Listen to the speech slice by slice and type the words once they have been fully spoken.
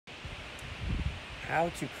How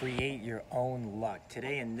to create your own luck.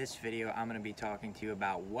 Today in this video, I'm going to be talking to you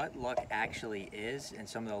about what luck actually is and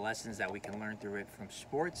some of the lessons that we can learn through it from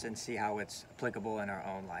sports and see how it's applicable in our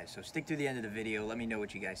own lives. So stick to the end of the video. Let me know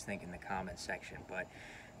what you guys think in the comments section. But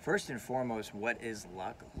first and foremost, what is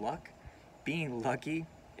luck? Luck, being lucky,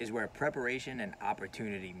 is where preparation and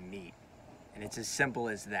opportunity meet. And it's as simple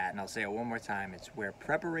as that. And I'll say it one more time. It's where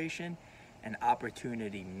preparation and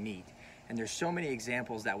opportunity meet. And there's so many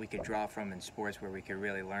examples that we could draw from in sports where we could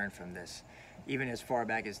really learn from this. Even as far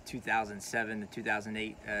back as 2007, the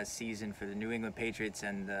 2008 season for the New England Patriots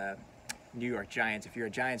and the New York Giants. If you're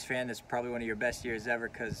a Giants fan, this is probably one of your best years ever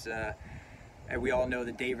because we all know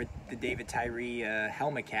the David Tyree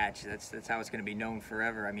helmet catch. That's how it's going to be known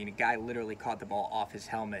forever. I mean, a guy literally caught the ball off his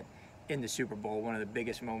helmet in the Super Bowl, one of the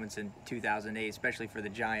biggest moments in 2008, especially for the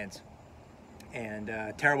Giants. And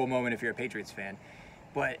terrible moment if you're a Patriots fan.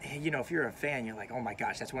 But, you know, if you're a fan, you're like, oh my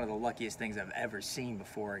gosh, that's one of the luckiest things I've ever seen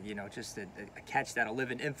before. You know, just a catch that'll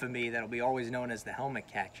live in infamy, that'll be always known as the helmet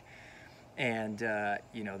catch. And,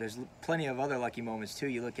 you know, there's plenty of other lucky moments too.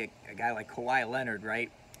 You look at a guy like Kawhi Leonard,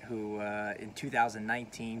 right, who in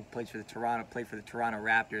 2019 played for the Toronto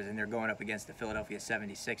Raptors, and they're going up against the Philadelphia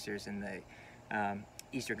 76ers in the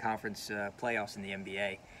Eastern Conference playoffs in the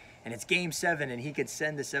NBA. And it's Game 7, and he could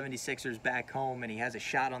send the 76ers back home, and he has a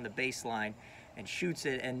shot on the baseline and shoots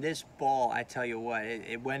it, and this ball, I tell you what,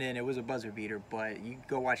 it went in. It was a buzzer beater, but you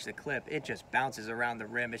go watch the clip, it just bounces around the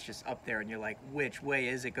rim. It's just up there, and you're like, which way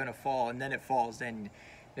is it gonna fall? And then it falls. Then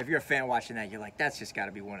if you're a fan watching that, you're like, that's just got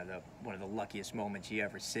to be one of the luckiest moments you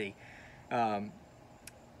ever see.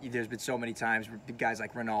 There's been so many times guys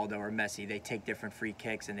like Ronaldo or Messi, they take different free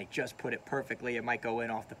kicks and they just put it perfectly. It might go in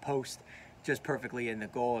off the post, just perfectly in the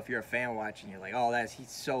goal. If you're a fan watching, you're like, oh, he's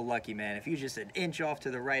so lucky, man. If he's just an inch off to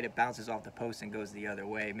the right, it bounces off the post and goes the other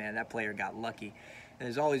way. Man, that player got lucky. And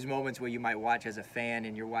there's all these moments where you might watch as a fan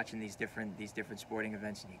and you're watching these different sporting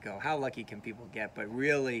events and you go, how lucky can people get? But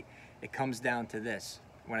really, it comes down to this.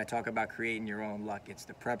 When I talk about creating your own luck, it's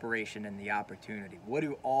the preparation and the opportunity. What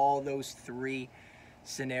do all those three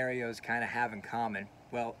scenarios kind of have in common?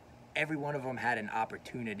 Well, every one of them had an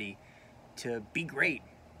opportunity to be great.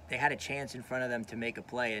 They had a chance in front of them to make a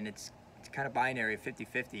play, and it's kind of binary,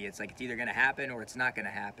 50-50. It's like it's either going to happen or it's not going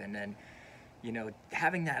to happen. And you know,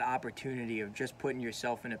 having that opportunity of just putting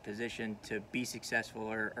yourself in a position to be successful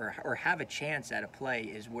or have a chance at a play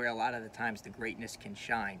is where a lot of the times the greatness can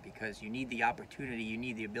shine, because you need the opportunity, you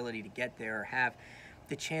need the ability to get there or have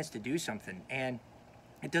the chance to do something. And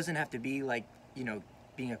it doesn't have to be like, you know,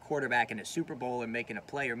 being a quarterback in a Super Bowl or making a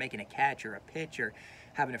play or making a catch or a pitch or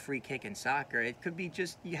having a free kick in soccer. It could be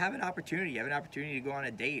just you have an opportunity. You have an opportunity to go on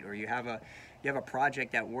a date, or you have a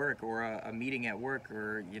project at work, or a meeting at work,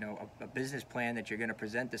 or you know, a business plan that you're going to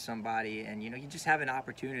present to somebody, and you know, you just have an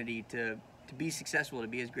opportunity to be successful, to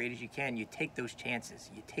be as great as you can. You take those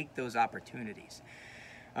chances, you take those opportunities.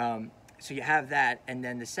 So you have that, and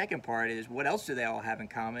then the second part is, what else do they all have in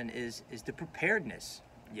common is the preparedness.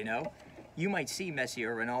 You know, you might see Messi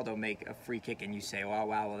or Ronaldo make a free kick and you say, oh,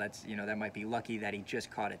 wow, well, that's, you know, that might be lucky that he just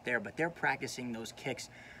caught it there. But they're practicing those kicks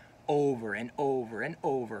over and over and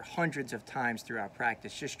over, hundreds of times throughout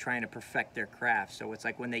practice, just trying to perfect their craft. So it's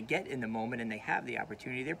like when they get in the moment and they have the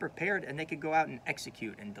opportunity, they're prepared and they could go out and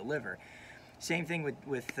execute and deliver. Same thing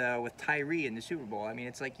with Tyree in the Super Bowl. I mean,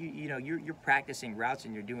 it's like you know, you're practicing routes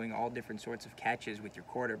and you're doing all different sorts of catches with your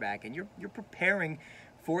quarterback, and you're preparing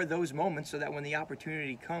for those moments so that when the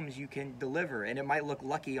opportunity comes, you can deliver. And it might look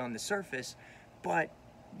lucky on the surface, but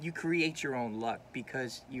you create your own luck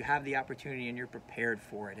because you have the opportunity and you're prepared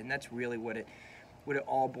for it. And that's really what it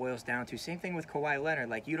all boils down to. Same thing with Kawhi Leonard.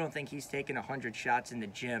 Like, you don't think he's taking 100 shots in the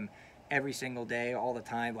gym every single day, all the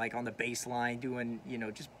time, like on the baseline, doing, you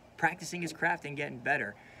know, just practicing his craft and getting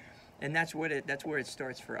better. And that's where it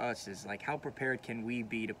starts for us, is like, how prepared can we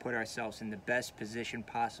be to put ourselves in the best position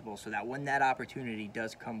possible so that when that opportunity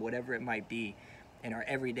does come, whatever it might be in our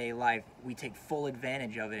everyday life, we take full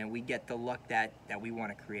advantage of it and we get the luck that we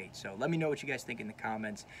want to create. So let me know what you guys think in the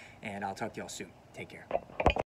comments, and I'll talk to y'all soon. Take care.